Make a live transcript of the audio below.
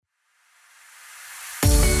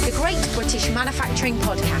the Great British Manufacturing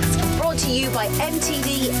Podcast, brought to you by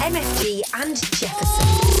MTD, MFG and Jefferson.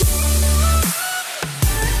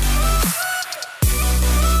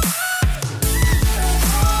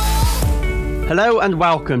 Hello and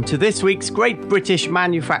welcome to this week's Great British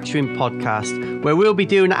Manufacturing Podcast, where we'll be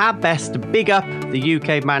doing our best to big up the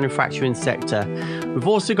UK manufacturing sector. We've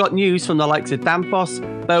also got news from the likes of Danfoss,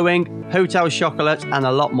 Boeing, Hotel Chocolat and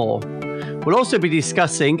a lot more. We'll also be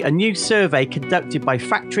discussing a new survey conducted by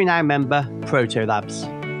Factory Now member Protolabs.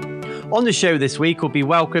 On the show this week will be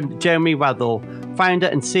welcomed Jeremy Waddell, founder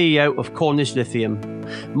and CEO of Cornish Lithium.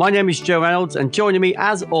 My name is Joe Reynolds and joining me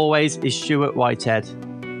as always is Stuart Whitehead.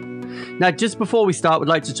 Now, just before we start, we'd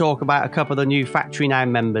like to talk about a couple of the new Factory Now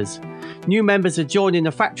members. New members are joining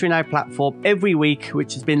the Factory Now platform every week,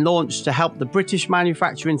 which has been launched to help the British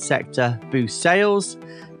manufacturing sector boost sales,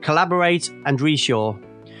 collaborate and reshore.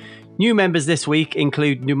 New members this week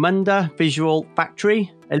include Numunda Visual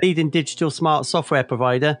Factory, a leading digital smart software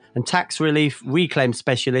provider, and tax relief reclaim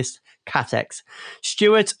specialist, Catex.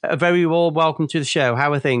 Stuart, a very warm welcome to the show.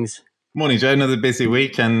 How are things? Morning, Joe. Another busy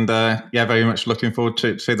week and very much looking forward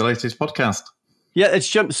to the latest podcast. Yeah, let's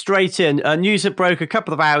jump straight in. News that broke a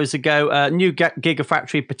couple of hours ago, a new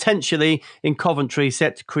gigafactory potentially in Coventry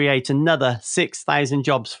set to create another 6,000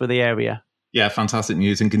 jobs for the area. Yeah, fantastic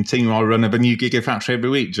news and continue our run of a new gigafactory every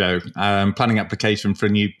week, Joe. Planning application for a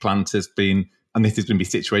new plant has been, and this is going to be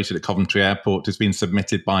situated at Coventry Airport, has been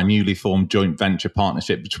submitted by a newly formed joint venture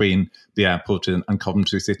partnership between the airport and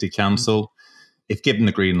Coventry City Council. If given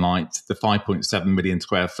the green light, the 5.7 million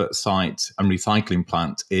square foot site and recycling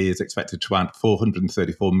plant is expected to add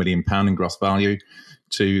 £434 million in gross value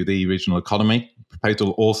to the regional economy. The proposal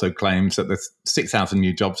also claims that the 6,000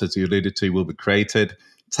 new jobs, as you alluded to, will be created,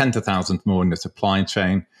 10,000 more in the supply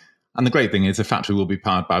chain. And the great thing is the factory will be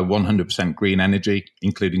powered by 100% green energy,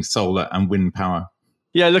 including solar and wind power.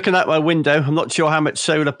 Yeah, looking at my window, I'm not sure how much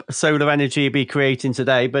solar energy you'll be creating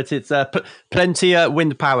today, but it's plenty of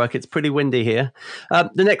wind power. It's pretty windy here.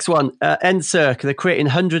 The next one, Encirc, they're creating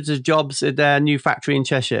hundreds of jobs at their new factory in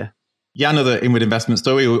Cheshire. Yeah, another inward investment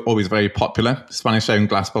story, always very popular. Spanish-owned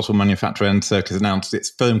glass bottle manufacturer Encirc has announced its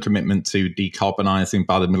firm commitment to decarbonising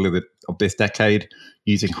by the middle of this decade,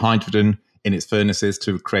 using hydrogen in its furnaces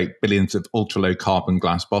to create billions of ultra-low carbon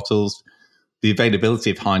glass bottles. The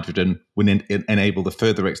availability of hydrogen will enable the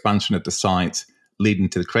further expansion of the site, leading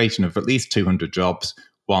to the creation of at least 200 jobs,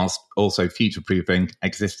 whilst also future-proofing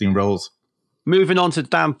existing roles. Moving on to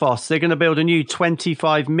Danfoss, they're going to build a new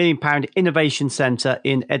 £25 million innovation centre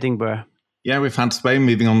in Edinburgh. Yeah, we've had Spain.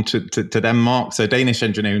 Moving on to Denmark. So Danish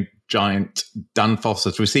engineering giant Danfoss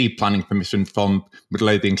has received planning permission from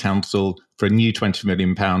Midlothian Council for a new £20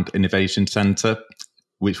 million innovation centre,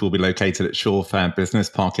 which will be located at Shawfair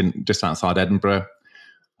Business Park just outside Edinburgh.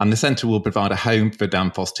 And the centre will provide a home for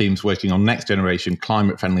Danfoss teams working on next-generation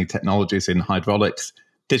climate-friendly technologies in hydraulics,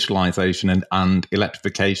 digitalisation and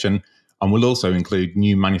electrification, and will also include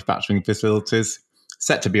new manufacturing facilities,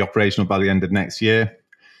 set to be operational by the end of next year.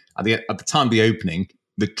 At the time of the opening,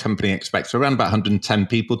 the company expects around about 110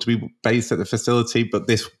 people to be based at the facility, but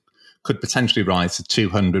this could potentially rise to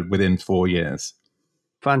 200 within 4 years.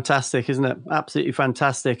 Fantastic, isn't it? Absolutely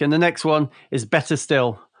fantastic. And the next one is better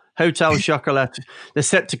still. Hotel Chocolat. They're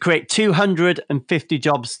set to create 250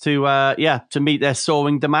 jobs to meet their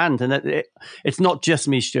soaring demand. And it's not just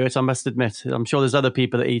me, Stuart, I must admit. I'm sure there's other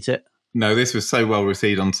people that eat it. No, this was so well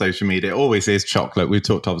received on social media. It always is chocolate. We've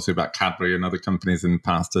talked obviously about Cadbury and other companies in the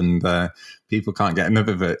past, and people can't get enough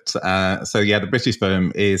of it. The British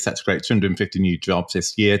firm is set to create 250 new jobs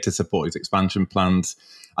this year to support its expansion plans.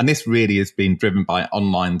 And this really has been driven by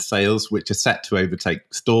online sales, which are set to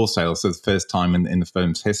overtake store sales for the first time in the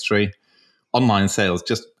firm's history. Online sales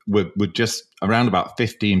were just around about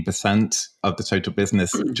 15% of the total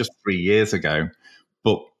business just 3 years ago,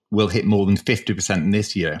 but will hit more than 50%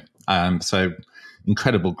 this year. So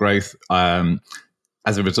incredible growth.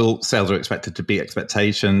 As a result, sales are expected to beat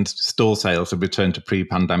expectations. Store sales have returned to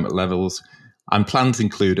pre-pandemic levels. And plans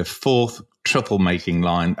include a fourth truffle making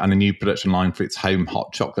line and a new production line for its home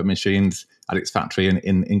hot chocolate machines at its factory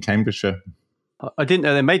in Cambridgeshire. I didn't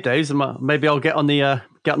know they made those. Maybe I'll get on the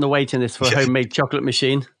waiting list for a homemade chocolate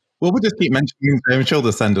machine. Well, we'll just keep mentioning them. I'm sure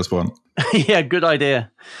they'll send us one. Yeah, good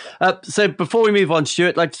idea. So before we move on, Stuart,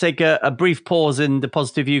 I'd like to take a brief pause in the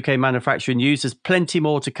positive UK manufacturing news. There's plenty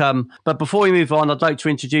more to come. But before we move on, I'd like to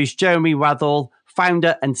introduce Jeremy Waddell,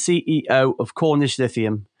 founder and CEO of Cornish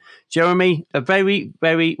Lithium. Jeremy, a very,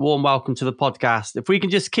 very warm welcome to the podcast. If we can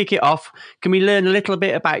just kick it off, can we learn a little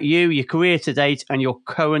bit about you, your career to date, and your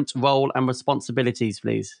current role and responsibilities,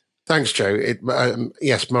 please? Thanks, Joe.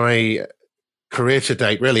 Yes, my career to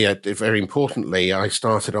date, really, very importantly, I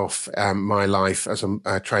started off my life as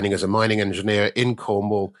training as a mining engineer in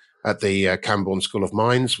Cornwall at the Camborne School of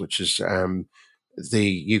Mines, which is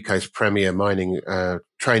the UK's premier mining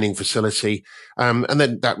training facility. And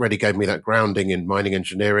then that really gave me that grounding in mining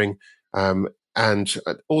engineering, and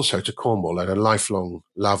also to Cornwall and a lifelong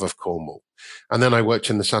love of Cornwall. And then I worked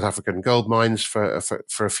in the South African gold mines for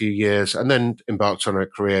a few years, and then embarked on a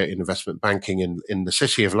career in investment banking in the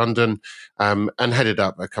City of London, and headed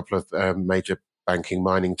up a couple of major banking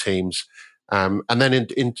mining teams. And then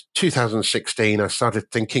in 2016, I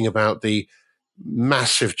started thinking about the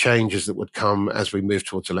massive changes that would come as we move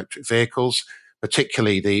towards electric vehicles,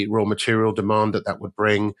 particularly the raw material demand that would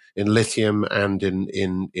bring in lithium and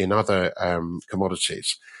in other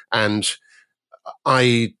commodities. And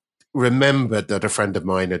I remembered that a friend of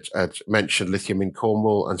mine had mentioned lithium in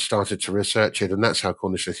Cornwall and started to research it, and that's how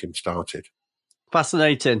Cornish Lithium started.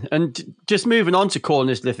 Fascinating. And just moving on to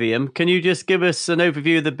Cornish Lithium, can you just give us an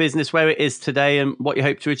overview of the business, where it is today and what you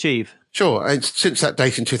hope to achieve? Sure. Since that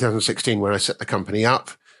date in 2016, when I set the company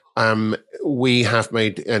up, we have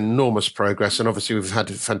made enormous progress, and obviously we've had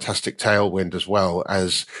a fantastic tailwind as well,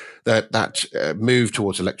 as that move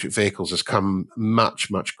towards electric vehicles has come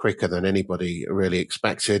much, much quicker than anybody really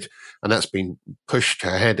expected, and that's been pushed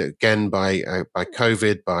ahead again by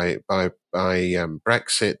COVID, by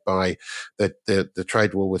Brexit, by the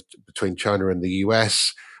trade war between China and the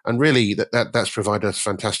US. And really, that's provided us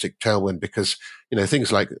fantastic tailwind, because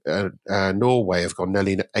things like Norway have gone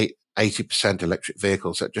nearly 80% electric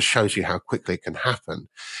vehicles. That just shows you how quickly it can happen.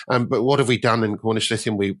 But what have we done in Cornish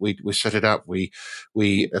Lithium? We set it up. We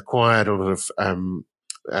acquired a lot of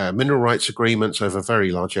mineral rights agreements over a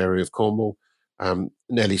very large area of Cornwall,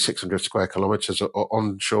 nearly 600 square kilometres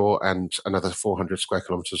onshore and another 400 square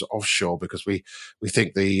kilometres offshore, because we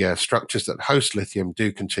think the structures that host lithium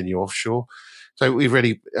do continue offshore. So we've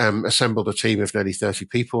really assembled a team of nearly 30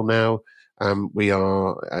 people now. We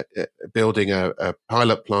are building a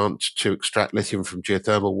pilot plant to extract lithium from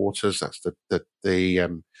geothermal waters. That's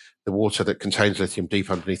the water that contains lithium deep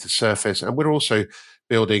underneath the surface. And we're also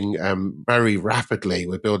building very rapidly.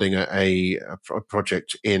 We're building a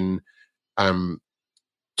project in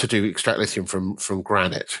to extract lithium from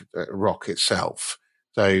granite rock itself.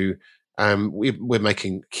 So we're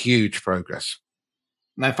making huge progress.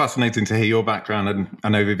 Now, fascinating to hear your background and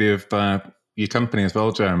an overview of your company as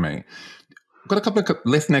well, Jeremy. I've got a couple of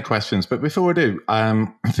listener questions, but before we do,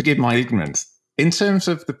 forgive my ignorance. In terms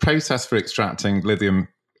of the process for extracting lithium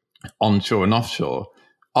onshore and offshore,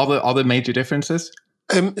 are there major differences?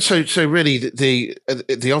 So really,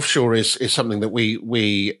 the offshore is something that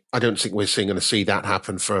we I don't think we're going to see that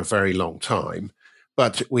happen for a very long time.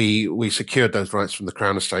 But we secured those rights from the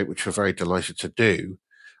Crown Estate, which we're very delighted to do.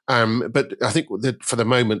 But I think that for the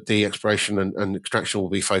moment, the exploration and extraction will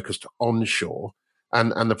be focused onshore,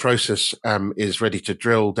 and the process is ready to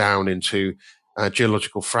drill down into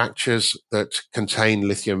geological fractures that contain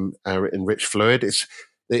lithium enriched fluid.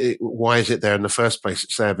 Why is it there in the first place?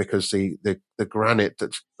 It's there because the granite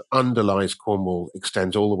that underlies Cornwall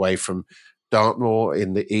extends all the way from Dartmoor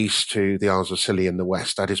in the east to the Isles of Scilly in the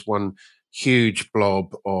west. That is one huge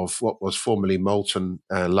blob of what was formerly molten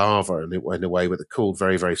lava, and it went away with it cooled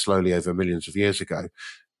very, very slowly over millions of years ago.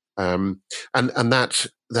 And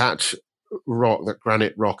that rock, that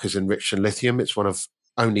granite rock, is enriched in lithium. It's one of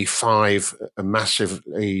only 5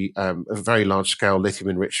 massively, very large scale lithium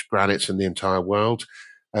enriched granites in the entire world,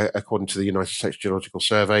 according to the United States Geological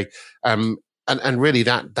Survey. And really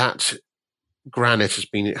that granite has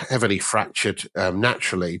been heavily fractured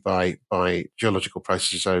naturally by geological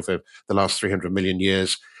processes over the last 300 million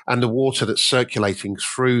years. And the water that's circulating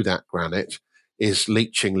through that granite is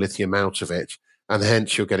leaching lithium out of it. And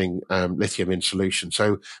hence you're getting lithium in solution.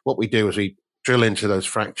 So what we do is we drill into those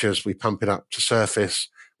fractures, we pump it up to surface,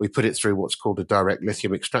 we put it through what's called a direct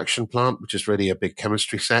lithium extraction plant, which is really a big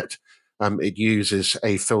chemistry set. It uses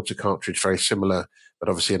a filter cartridge very similar, but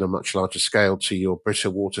obviously on a much larger scale, to your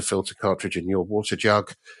Brita water filter cartridge in your water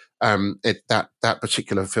jug. That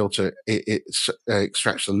particular filter it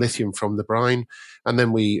extracts the lithium from the brine, and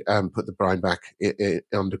then we put the brine back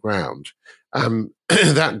underground.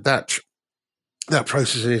 That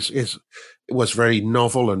process was very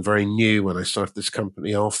novel and very new when I started this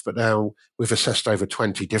company off, but now we've assessed over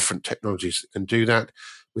 20 different technologies that can do that.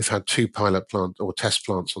 We've had 2 pilot plant or test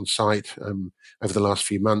plants on site over the last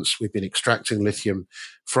few months. We've been extracting lithium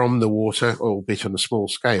from the water, albeit on a small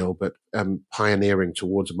scale, but pioneering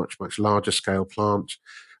towards a much, much larger scale plant.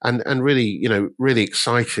 And really, really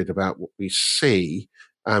excited about what we see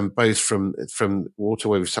both from water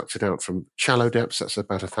where we've sucked it out from shallow depths, that's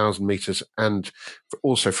about 1,000 meters, and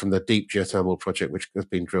also from the deep geothermal project, which has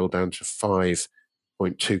been drilled down to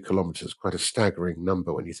 5.2 kilometers, quite a staggering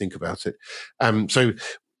number when you think about it. So,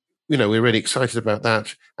 we're really excited about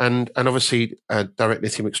that. And obviously, direct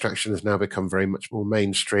lithium extraction has now become very much more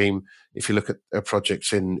mainstream. If you look at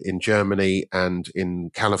projects in Germany and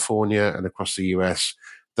in California and across the US,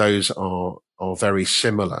 those are very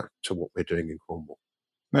similar to what we're doing in Cornwall.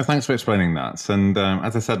 No, thanks for explaining that. And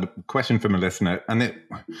as I said, a question from a listener, and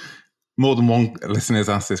more than one listener has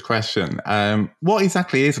asked this question. What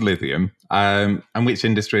exactly is lithium, and which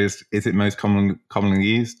industries is it most commonly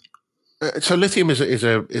used? So lithium is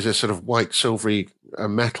a sort of white silvery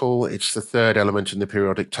metal. It's the third element in the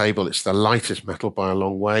periodic table. It's the lightest metal by a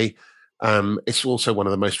long way. It's also one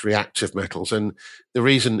of the most reactive metals, and the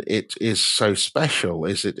reason it is so special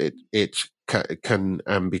is that it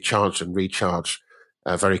can be charged and recharged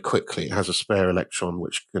very quickly. It has a spare electron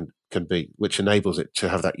which which enables it to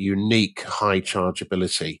have that unique high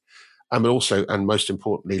chargeability, but also, and most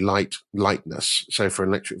importantly, lightness. So for an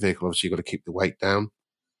electric vehicle, obviously you've got to keep the weight down.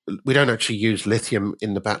 We don't actually use lithium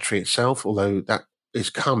in the battery itself, although that is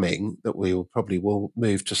coming, that we will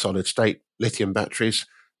move to solid state lithium batteries,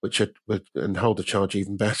 which and hold the charge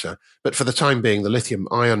even better. But for the time being, the lithium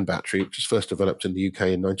ion battery, which was first developed in the UK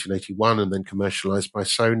in 1981 and then commercialized by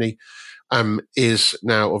Sony, is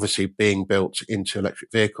now obviously being built into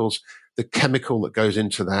electric vehicles. The chemical that goes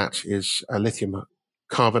into that is lithium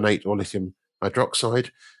carbonate or lithium hydroxide,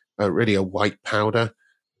 really a white powder,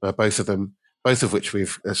 both of which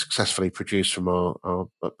we've successfully produced from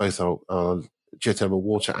both our geothermal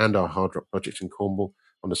water and our hard rock project in Cornwall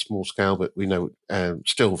on a small scale, but we know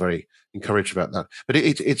still very encouraged about that. But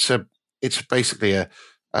it's basically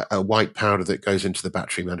a white powder that goes into the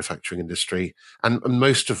battery manufacturing industry, and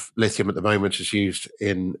most of lithium at the moment is used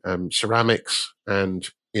in ceramics and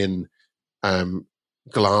in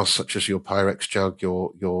glass, such as your Pyrex jug,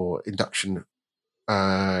 your induction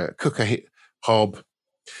cooker hob.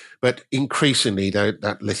 But increasingly, though,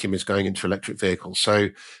 that lithium is going into electric vehicles. So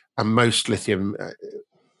most lithium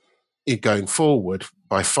going forward,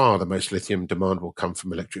 by far the most lithium demand will come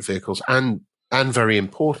from electric vehicles and very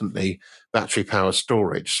importantly, battery power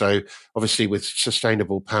storage. So obviously with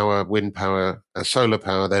sustainable power, wind power, solar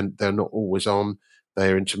power, then they're not always on.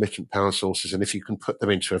 They're intermittent power sources. And if you can put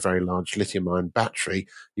them into a very large lithium-ion battery,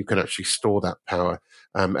 you can actually store that power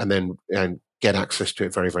and then get access to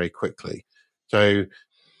it very, very quickly. So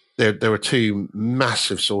there are two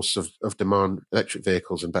massive sources of demand, electric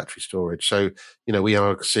vehicles and battery storage. So, we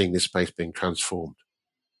are seeing this space being transformed.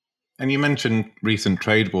 And you mentioned recent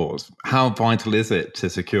trade wars. How vital is it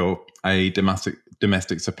to secure a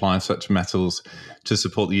domestic supply of such metals to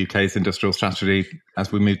support the UK's industrial strategy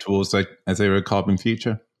as we move towards a zero carbon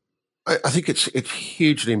future? I think it's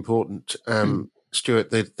hugely important,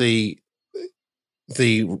 Stuart.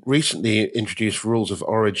 The recently introduced rules of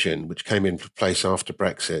origin, which came into place after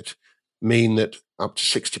Brexit, mean that up to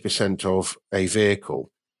 60% of a vehicle,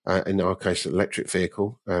 in our case, an electric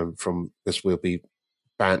vehicle, this will be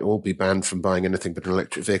banned from buying anything but an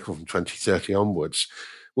electric vehicle from 2030 onwards,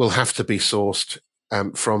 will have to be sourced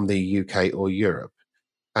from the UK or Europe.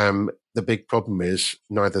 The big problem is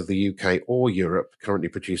neither the UK or Europe currently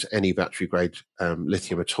produce any battery-grade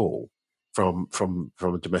lithium at all from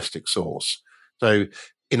a domestic source. So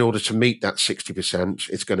in order to meet that 60%,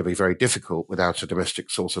 it's going to be very difficult without a domestic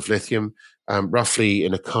source of lithium. Roughly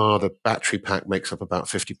in a car, the battery pack makes up about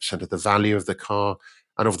 50% of the value of the car.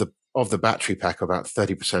 And of the battery pack, about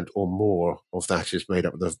 30% or more of that is made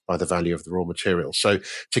up by the value of the raw material. So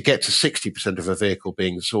to get to 60% of a vehicle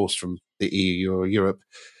being sourced from the EU or Europe,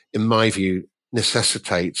 in my view,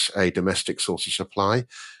 necessitates a domestic source of supply.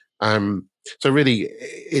 So really,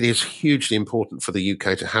 it is hugely important for the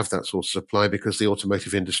UK to have that source of supply because the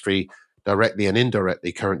automotive industry, directly and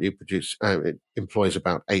indirectly, currently employs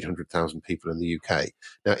about 800,000 people in the UK.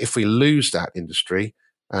 Now, if we lose that industry,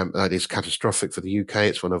 that is catastrophic for the UK.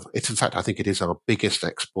 In fact, I think it is our biggest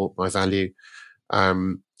export by value,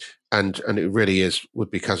 and it really would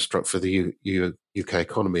be catastrophic for the UK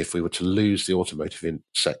economy if we were to lose the automotive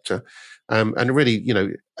sector, and really,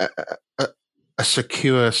 a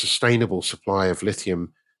secure, sustainable supply of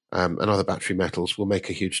lithium and other battery metals will make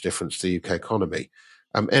a huge difference to the UK economy.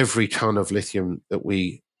 Every ton of lithium that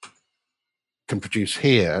we can produce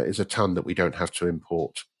here is a ton that we don't have to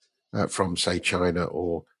import from, say, China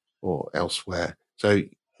or elsewhere. So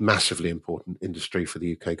massively important industry for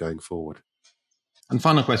the UK going forward. And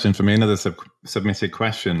final question for me, another submitted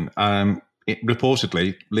question.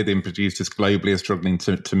 Reportedly, lithium producers globally are struggling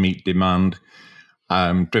to meet demand,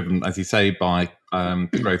 driven, as you say, by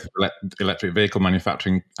the growth of electric vehicle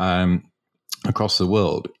manufacturing across the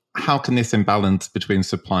world. How can this imbalance between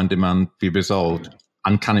supply and demand be resolved?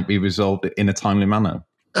 And can it be resolved in a timely manner?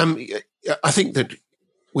 I think that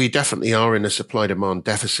we definitely are in a supply-demand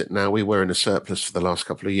deficit now. We were in a surplus for the last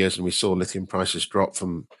couple of years, and we saw lithium prices drop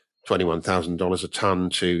from $21,000 a ton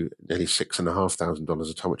to nearly $6,500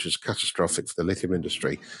 a ton, which is catastrophic for the lithium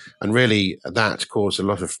industry. And really, that caused a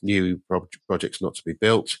lot of new projects not to be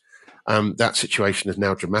built. That situation is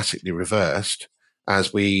now dramatically reversed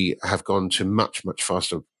as we have gone to much, much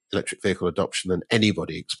faster electric vehicle adoption than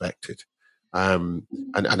anybody expected. And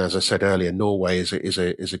as I said earlier, Norway is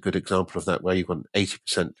a good example of that, where you've got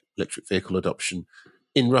 80% electric vehicle adoption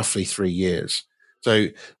in roughly 3 years. So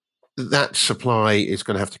that supply is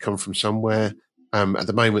going to have to come from somewhere. At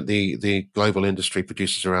the moment, the global industry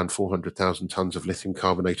produces around 400,000 tons of lithium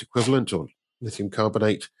carbonate equivalent, or lithium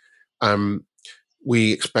carbonate.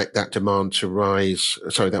 We expect that demand to rise.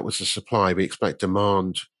 Sorry, that was the supply. We expect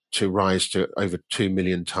demand to rise to over 2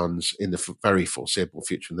 million tons in the very foreseeable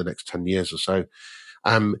future, in the next 10 years or so.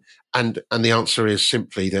 And the answer is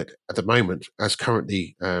simply that at the moment, as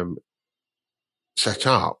currently set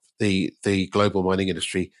up, the global mining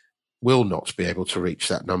industry will not be able to reach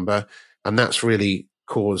that number. And that's really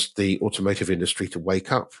caused the automotive industry to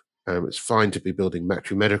wake up. It's fine to be building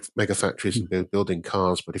mega factories and building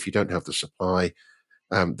cars, but if you don't have the supply,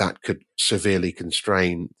 that could severely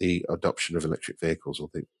constrain the adoption of electric vehicles, or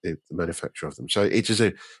the manufacture of them. So it is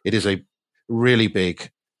a really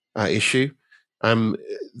big issue.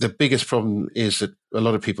 The biggest problem is that a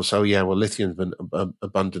lot of people say, "Oh, yeah, well, lithium is an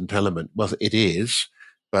abundant element." Well, it is,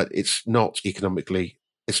 but it's not economically.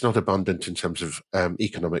 It's not abundant in terms of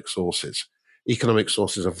economic sources. Economic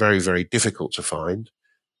sources are very, very difficult to find,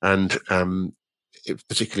 and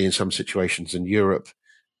particularly in some situations in Europe.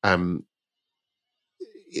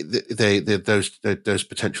 Those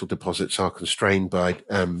potential deposits are constrained by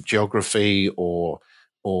geography or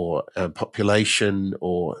population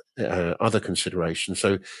or other considerations.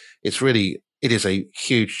 So it is a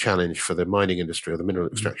huge challenge for the mining industry, or the mineral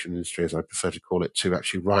extraction industry, as I prefer to call it, to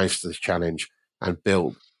actually rise to this challenge and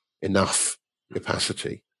build enough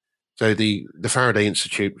capacity. So the Faraday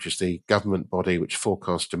Institute, which is the government body which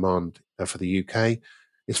forecasts demand for the UK,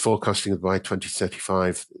 is forecasting that by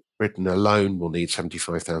 2035, Britain alone will need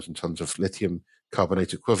 75,000 tons of lithium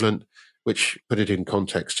carbonate equivalent, which, put it in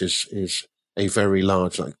context, is a very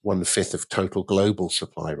large, like 1/5 of total global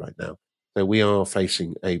supply right now. So we are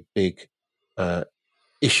facing a big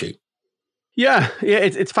issue. Yeah,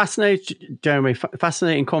 it's fascinating, Jeremy.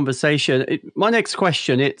 Fascinating conversation. My next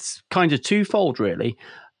question, it's kind of twofold, really.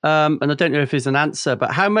 And I don't know if there's an answer,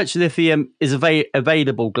 but how much lithium is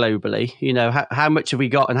available globally? You know, how much have we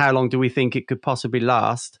got, and how long do we think it could possibly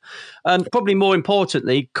last? Probably more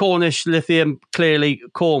importantly, Cornish lithium, clearly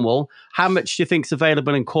Cornwall. How much do you think is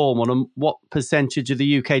available in Cornwall, and what percentage of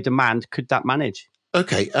the UK demand could that manage?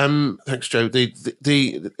 Okay, thanks, Joe.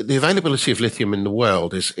 The availability of lithium in the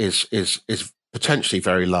world is potentially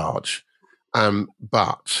very large,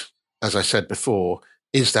 but as I said before,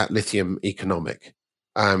 is that lithium economic?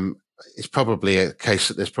 It's probably a case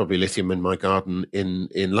that there's probably lithium in my garden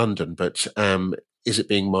in London, but is it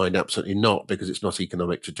being mined? Absolutely not, because it's not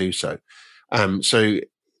economic to do so. So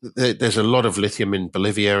there's a lot of lithium in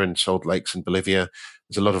Bolivia and Salt Lakes in Bolivia.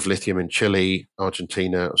 There's a lot of lithium in Chile,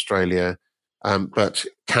 Argentina, Australia. But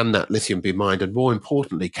can that lithium be mined? And more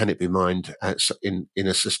importantly, can it be mined in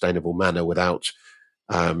a sustainable manner without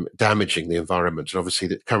damaging the environment? And obviously,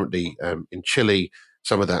 that currently in Chile,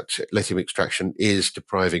 some of that lithium extraction is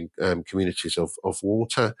depriving communities of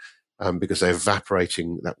water because they're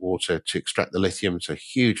evaporating that water to extract the lithium. So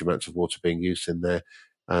huge amounts of water being used in there,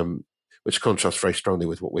 which contrasts very strongly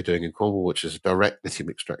with what we're doing in Cornwall, which is a direct lithium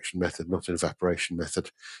extraction method, not an evaporation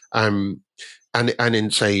method. And in,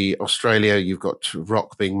 say, Australia, you've got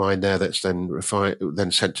rock being mined there that's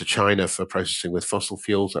then sent to China for processing with fossil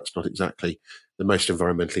fuels. That's not exactly the most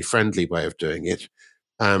environmentally friendly way of doing it.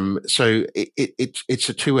 So it's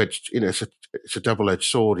a two-edged, it's a double-edged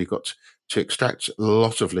sword. You've got to extract a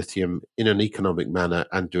lot of lithium in an economic manner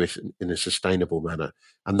and do it in a sustainable manner.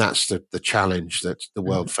 And that's the challenge that the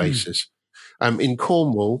world faces. In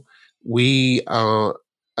Cornwall, we are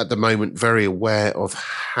at the moment very aware of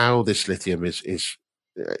how this lithium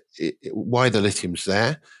why the lithium's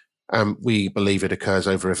there. We believe it occurs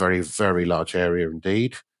over a very, very large area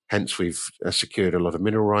indeed. Hence, we've secured a lot of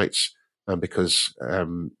mineral rights because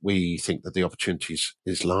we think that the opportunity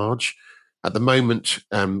is large. At the moment,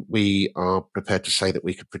 we are prepared to say that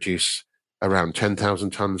we could produce around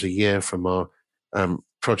 10,000 tons a year from our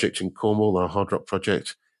project in Cornwall, our hard rock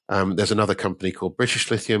project. There's another company called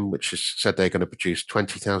British Lithium, which has said they're going to produce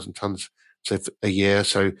 20,000 tons a year.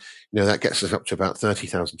 So, that gets us up to about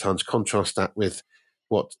 30,000 tons. Contrast that with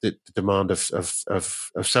what the demand of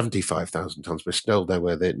 75,000 tons. We're still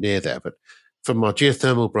nowhere near there. But from our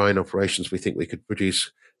geothermal brine operations, we think we could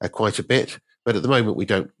produce quite a bit. But at the moment, we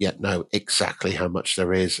don't yet know exactly how much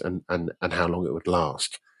there is and how long it would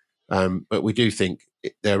last. But we do think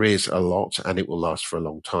there is a lot, and it will last for a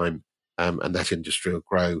long time. And that industry will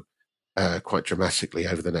grow quite dramatically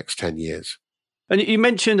over the next 10 years. And you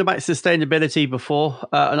mentioned about sustainability before,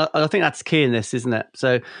 and I think that's key in this, isn't it?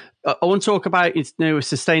 So I want to talk about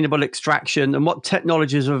sustainable extraction and what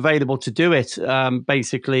technologies are available to do it.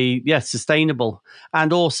 Basically, sustainable.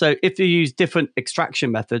 And also, if you use different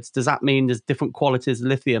extraction methods, does that mean there's different qualities of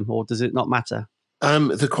lithium, or does it not matter?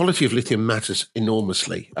 The quality of lithium matters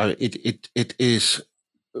enormously. It is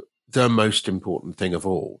the most important thing of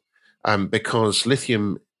all, because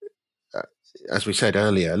lithium, as we said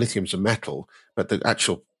earlier, lithium's a metal, but the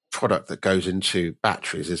actual product that goes into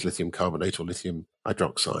batteries is lithium carbonate or lithium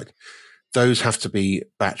hydroxide. Those have to be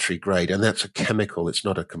battery grade, and that's a chemical. It's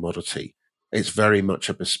not a commodity. It's very much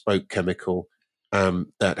a bespoke chemical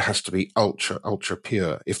that has to be ultra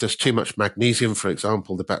pure. If there's too much magnesium, for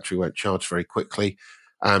example, the battery won't charge very quickly.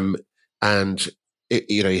 And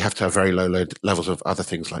you have to have very low levels of other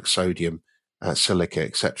things like sodium, silica,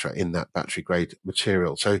 etc., in that battery grade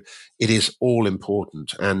material. So it is all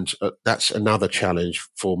important, and that's another challenge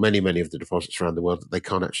for many of the deposits around the world, that they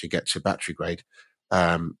can't actually get to battery grade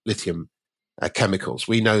lithium chemicals.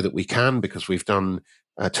 We know that we can, because we've done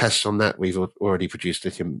tests on that. We've already produced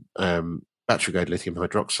lithium battery grade lithium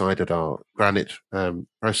hydroxide at our granite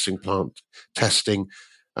processing plant testing,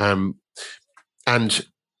 and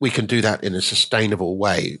we can do that in a sustainable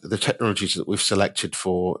way. The technologies that we've selected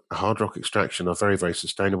for hard rock extraction are very, very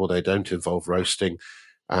sustainable. They don't involve roasting.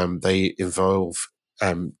 They involve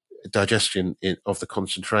digestion of the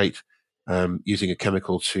concentrate using a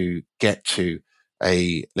chemical to get to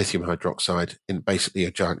a lithium hydroxide in basically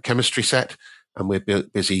a giant chemistry set. And we're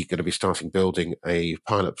busy going to be starting building a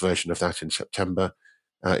pilot version of that in September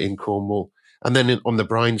in Cornwall. And then on the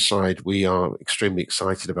brine side, we are extremely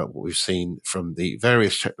excited about what we've seen from the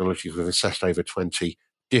various technologies. We've assessed over 20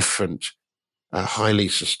 different highly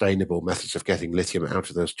sustainable methods of getting lithium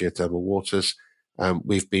out of those geothermal waters.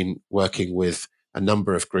 We've been working with a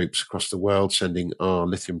number of groups across the world, sending our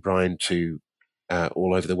lithium brine to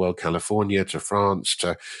all over the world, California, to France,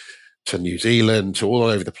 to New Zealand, to all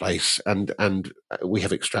over the place. And we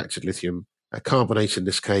have extracted lithium carbonate in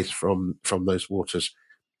this case from those waters.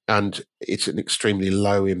 And it's an extremely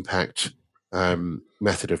low impact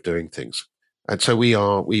method of doing things. And so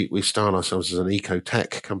we style ourselves as an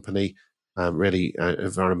eco-tech company, really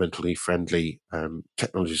environmentally friendly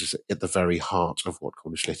technologies at the very heart of what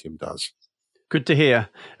Cornish Lithium does. Good to hear.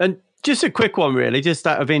 And just a quick one, really, just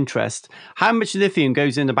out of interest. How much lithium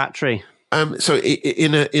goes in the battery? So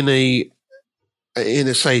in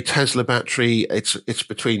a say Tesla battery, it's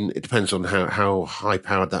between, it depends on how high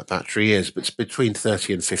powered that battery is, but it's between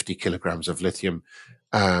 30 and 50 kilograms of lithium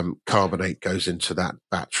carbonate goes into that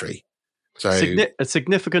battery. So a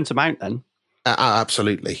significant amount then.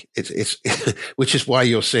 Absolutely. It's which is why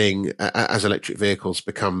you're seeing, as electric vehicles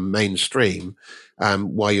become mainstream,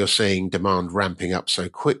 why you're seeing demand ramping up so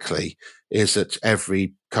quickly, is that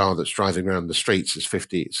every car that's driving around the streets is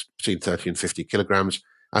between 30 and 50 kilograms.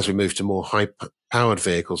 As we move to more high-powered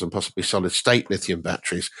vehicles and possibly solid-state lithium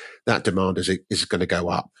batteries, that demand is going to go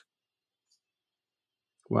up.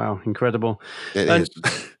 Wow, incredible. It is.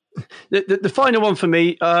 The final one for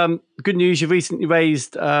me, good news, you recently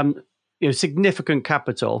raised significant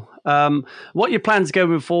capital. What are your plans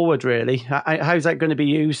going forward, really? How's that going to be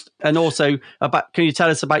used? And also, can you tell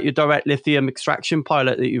us about your direct lithium extraction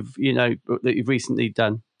pilot that you've recently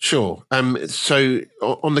done? Sure. So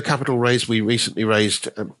on the capital raise, we recently raised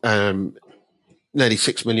nearly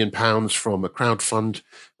 £6 million from a crowd fund,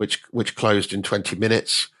 which closed in 20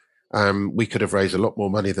 minutes. We could have raised a lot more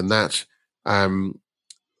money than that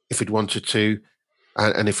if we'd wanted to,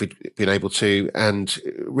 and if we'd been able to. And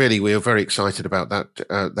really, we are very excited about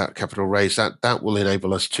that capital raise. That will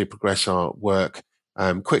enable us to progress our work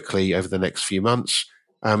quickly over the next few months.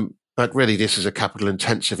 But really, this is a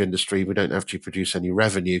capital-intensive industry. We don't have to produce any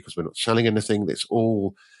revenue because we're not selling anything. It's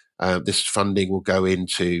all this funding will go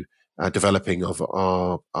into developing of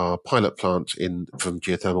our pilot plant from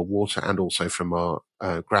geothermal water and also from our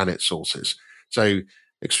granite sources. So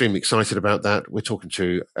extremely excited about that. We're talking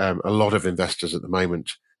to a lot of investors at the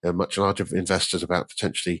moment, much larger investors, about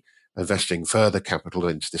potentially investing further capital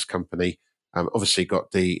into this company. Obviously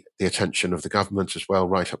got the attention of the government as well,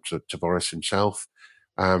 right up to Boris himself.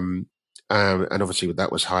 And obviously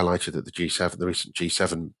that was highlighted at the recent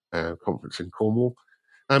G7 conference in Cornwall.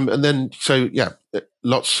 And then,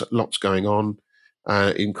 lots going on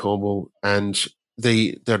in Cornwall, and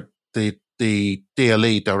the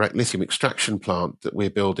DLE, direct lithium extraction plant that we're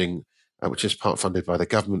building, which is part funded by the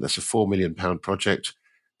government. That's a £4 million project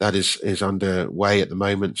that is underway at the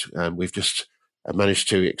moment. We've just managed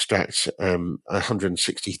to extract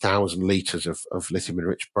 160,000 litres of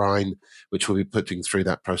lithium-enriched brine, which we'll be putting through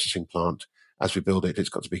that processing plant as we build it. It's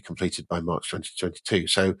got to be completed by March 2022.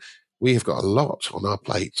 So we have got a lot on our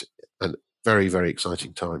plate and very, very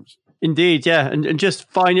exciting times. Indeed, yeah. And just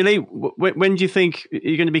finally, when do you think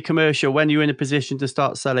you're going to be commercial? When are you in a position to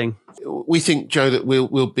start selling? We think, Joe, that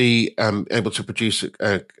we'll be able to produce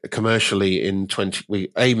commercially we're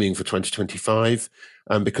aiming for 2025,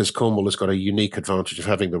 because Cornwall has got a unique advantage of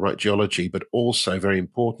having the right geology, but also, very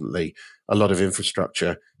importantly, a lot of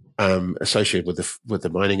infrastructure associated with the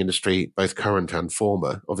mining industry, both current and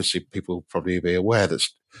former. Obviously, people will probably be aware that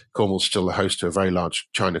Cornwall's still the host to a very large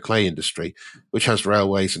China clay industry, which has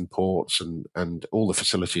railways and ports and all the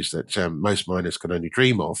facilities that most miners can only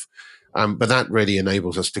dream of. But that really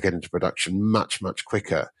enables us to get into production much, much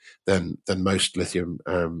quicker than most lithium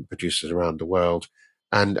producers around the world.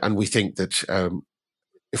 And we think that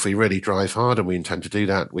if we really drive hard, and we intend to do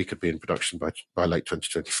that, we could be in production by late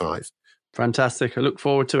 2025. Fantastic. I look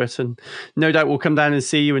forward to it. And no doubt we'll come down and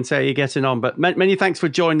see you and say how you're getting on. But many thanks for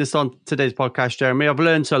joining us on today's podcast, Jeremy. I've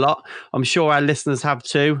learned a lot. I'm sure our listeners have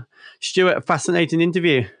too. Stuart, a fascinating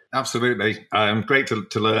interview. Absolutely. Great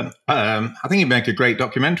to learn. I think you'd make a great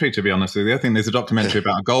documentary, to be honest with you. I think there's a documentary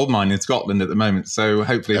about a gold mine in Scotland at the moment. So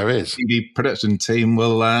hopefully the TV production team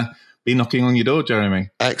will be knocking on your door,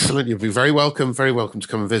 Jeremy. Excellent. You'll be very welcome to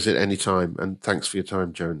come and visit anytime. And thanks for your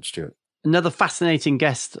time, Joe and Stuart. Another fascinating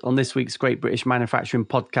guest on this week's Great British Manufacturing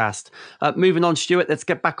Podcast. Moving on, Stuart, let's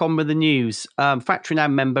get back on with the news. Factory Now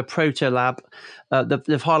member Protolab,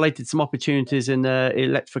 they've highlighted some opportunities in the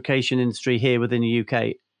electrification industry here within the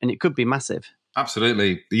UK, and it could be massive.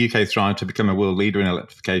 Absolutely. The UK's drive to become a world leader in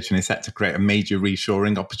electrification is set to create a major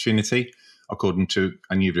reshoring opportunity, according to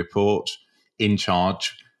a new report. In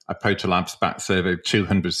Charge, a Protolabs-backed survey of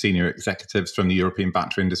 200 senior executives from the European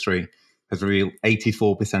battery industry has revealed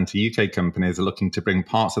 84% of UK companies are looking to bring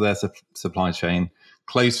parts of their supply chain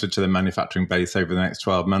closer to the manufacturing base over the next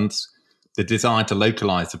 12 months. The desire to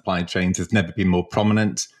localise supply chains has never been more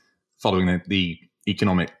prominent following the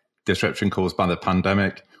economic disruption caused by the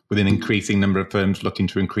pandemic, with an increasing number of firms looking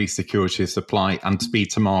to increase security of supply and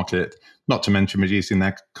speed to market, not to mention reducing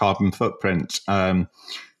their carbon footprint.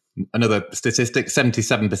 Another statistic,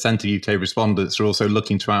 77% of UK respondents are also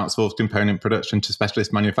looking to outsource component production to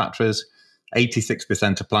specialist manufacturers.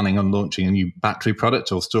 86% are planning on launching a new battery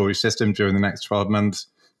product or storage system during the next 12 months.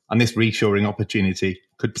 And this reshoring opportunity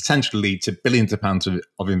could potentially lead to billions of pounds of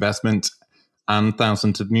investment and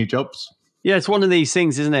thousands of new jobs. Yeah, it's one of these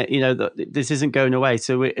things, isn't it? You know, that this isn't going away.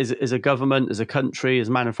 So as a government, as a country, as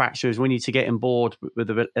manufacturers, we need to get on board with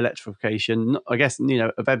the electrification, I guess, you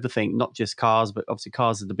know, of everything, not just cars, but obviously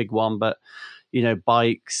cars is the big one, but, you know,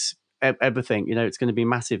 bikes, everything, you know, it's going to be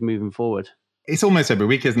massive moving forward. It's almost every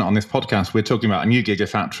week, isn't it? On this podcast, we're talking about a new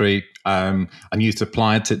gigafactory, a new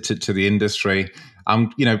supplier to the industry.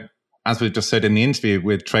 You know, as we've just said in the interview,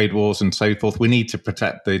 with trade wars and so forth, we need to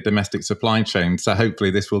protect the domestic supply chain. So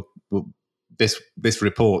hopefully this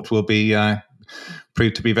report will be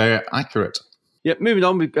proved to be very accurate. Yeah, moving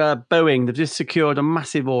on with Boeing, they've just secured a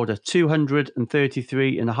massive order,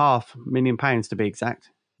 £233.5 million to be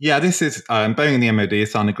exact. Yeah, this is Boeing and the MOD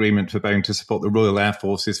has signed an agreement for Boeing to support the Royal Air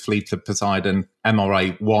Force's fleet of Poseidon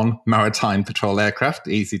MRA-1 maritime patrol aircraft,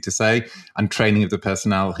 easy to say, and training of the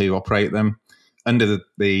personnel who operate them. Under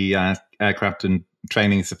the aircraft and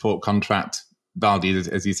training support contract, valued,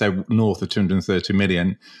 as you say, north of 230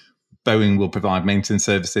 million, Boeing will provide maintenance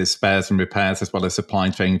services, spares and repairs, as well as supply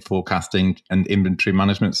chain forecasting and inventory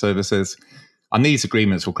management services. And these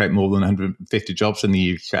agreements will create more than 150 jobs in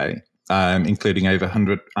the UK, including over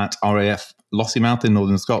 100 at RAF Lossiemouth in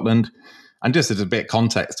northern Scotland. And just as a bit of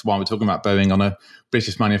context, while we're talking about Boeing on a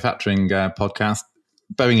British manufacturing podcast,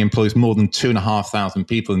 Boeing employs more than 2,500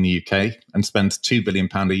 people in the UK and spends £2 billion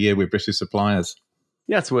a year with British suppliers.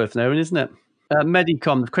 Yeah, it's worth knowing, isn't it?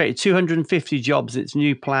 Medicom have created 250 jobs at its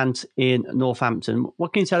new plant in Northampton.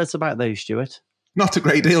 What can you tell us about those, Stuart? Not a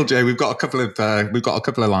great deal, Joe. We've got a couple of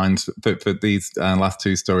lines for these last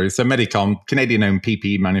two stories. So Medicom, Canadian-owned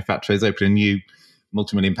PPE manufacturers, opened a new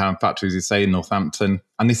multi-million-pound factory, as you say, in Northampton,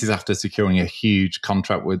 and this is after securing a huge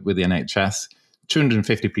contract with the NHS.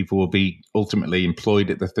 250 people will be ultimately employed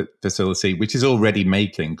at the facility, which is already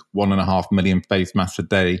making 1.5 million face masks a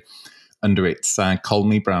day. under its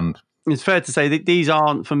Colney brand. It's fair to say that these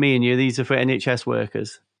aren't for me and you, these are for NHS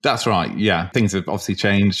workers. That's right, yeah. Things have obviously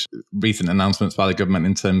changed. Recent announcements by the government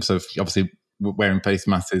in terms of obviously wearing face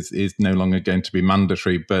masks is no longer going to be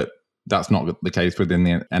mandatory, but that's not the case within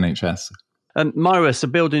the NHS. Mirus are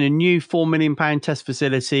building a new £4 million test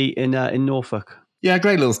facility in Norfolk. Yeah,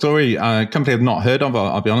 great little story. A company I've not heard of,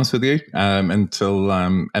 I'll be honest with you, until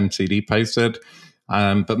MTD posted.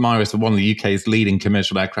 But Mirus are one of the UK's leading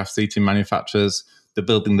commercial aircraft seating manufacturers. They're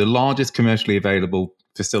building the largest commercially available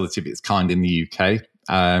facility of its kind in the UK.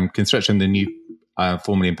 Construction of the new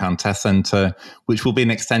 £4 million test centre, which will be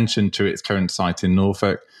an extension to its current site in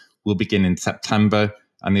Norfolk, will begin in September,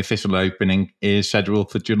 and the official opening is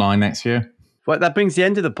scheduled for July next year. Well, that brings the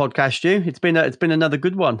end of the podcast, Stu. It's been another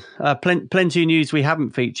good one. Plenty of news we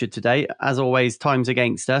haven't featured today. As always, time's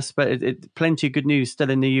against us, but plenty of good news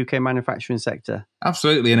still in the UK manufacturing sector.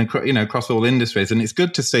 Absolutely, and across all industries. And it's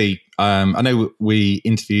good to see. I know we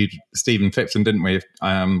interviewed Stephen Phipson, didn't we,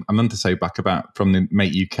 a month or so back from the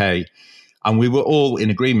Make UK, and we were all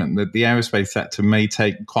in agreement that the aerospace sector may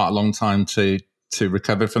take quite a long time to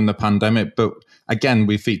recover from the pandemic. But again,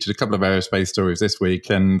 we featured a couple of aerospace stories this week,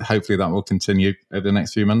 and hopefully that will continue over the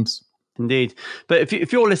next few months. Indeed. But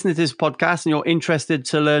if you're listening to this podcast and you're interested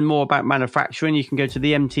to learn more about manufacturing, you can go to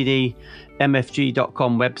the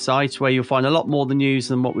mtdmfg.com website, where you'll find a lot more of the news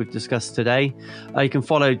than what we've discussed today. You can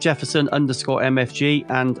follow Jefferson_MFG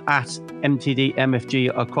and at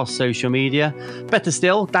MTDMFG across social media. Better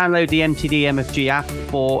still, download the MTD MFG app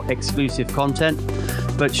for exclusive content.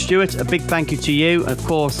 But Stuart, a big thank you to you. And of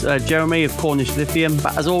course, Jeremy of Cornish Lithium.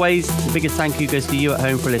 But as always, the biggest thank you goes to you at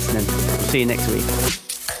home for listening. We'll see you next week.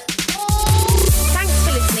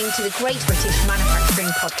 To the Great British Manufacturing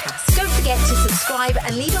Podcast. Don't forget to subscribe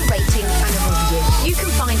and leave a rating and a review. You can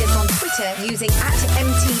find us on Twitter using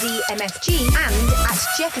 @MTDMFG and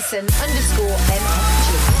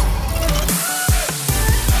 @Jefferson_MFG.